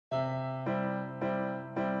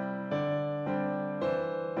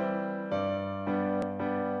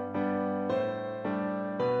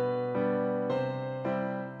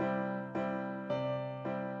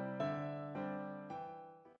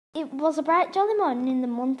It was a bright jolly morning in the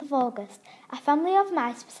month of August. A family of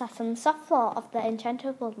mice were sat on the soft floor of the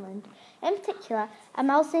enchanted woodland. In particular, a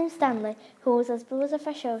mouse named Stanley, who was as blue as a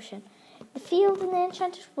fresh ocean. The field in the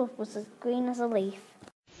enchanted wood was as green as a leaf.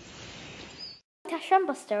 Tasha and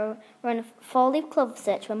Buster were on a four-leaf clover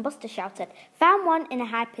search when Buster shouted, "Found one," in a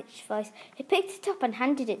high-pitched voice. He picked it up and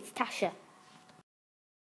handed it to Tasha.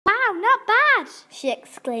 "Wow, not bad!" she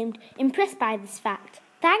exclaimed, impressed by this fact.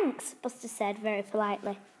 "Thanks," Buster said very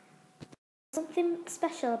politely. Something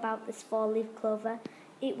special about this four-leaf clover.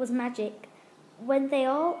 It was magic. When they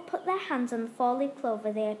all put their hands on the four-leaf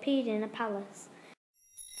clover, they appeared in a palace.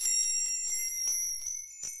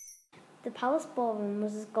 The palace ballroom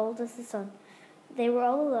was as gold as the sun. They were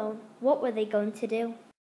all alone. What were they going to do?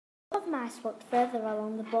 A group of mice walked further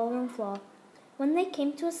along the ballroom floor. When they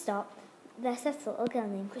came to a stop, there sat a little girl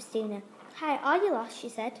named Christina. "Hi, are you lost?" she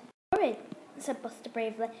said. "Worried," said Buster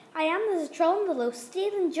bravely. "I am. There's a troll on the loose,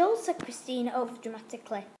 stealing jewels," said Christina over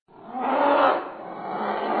dramatically.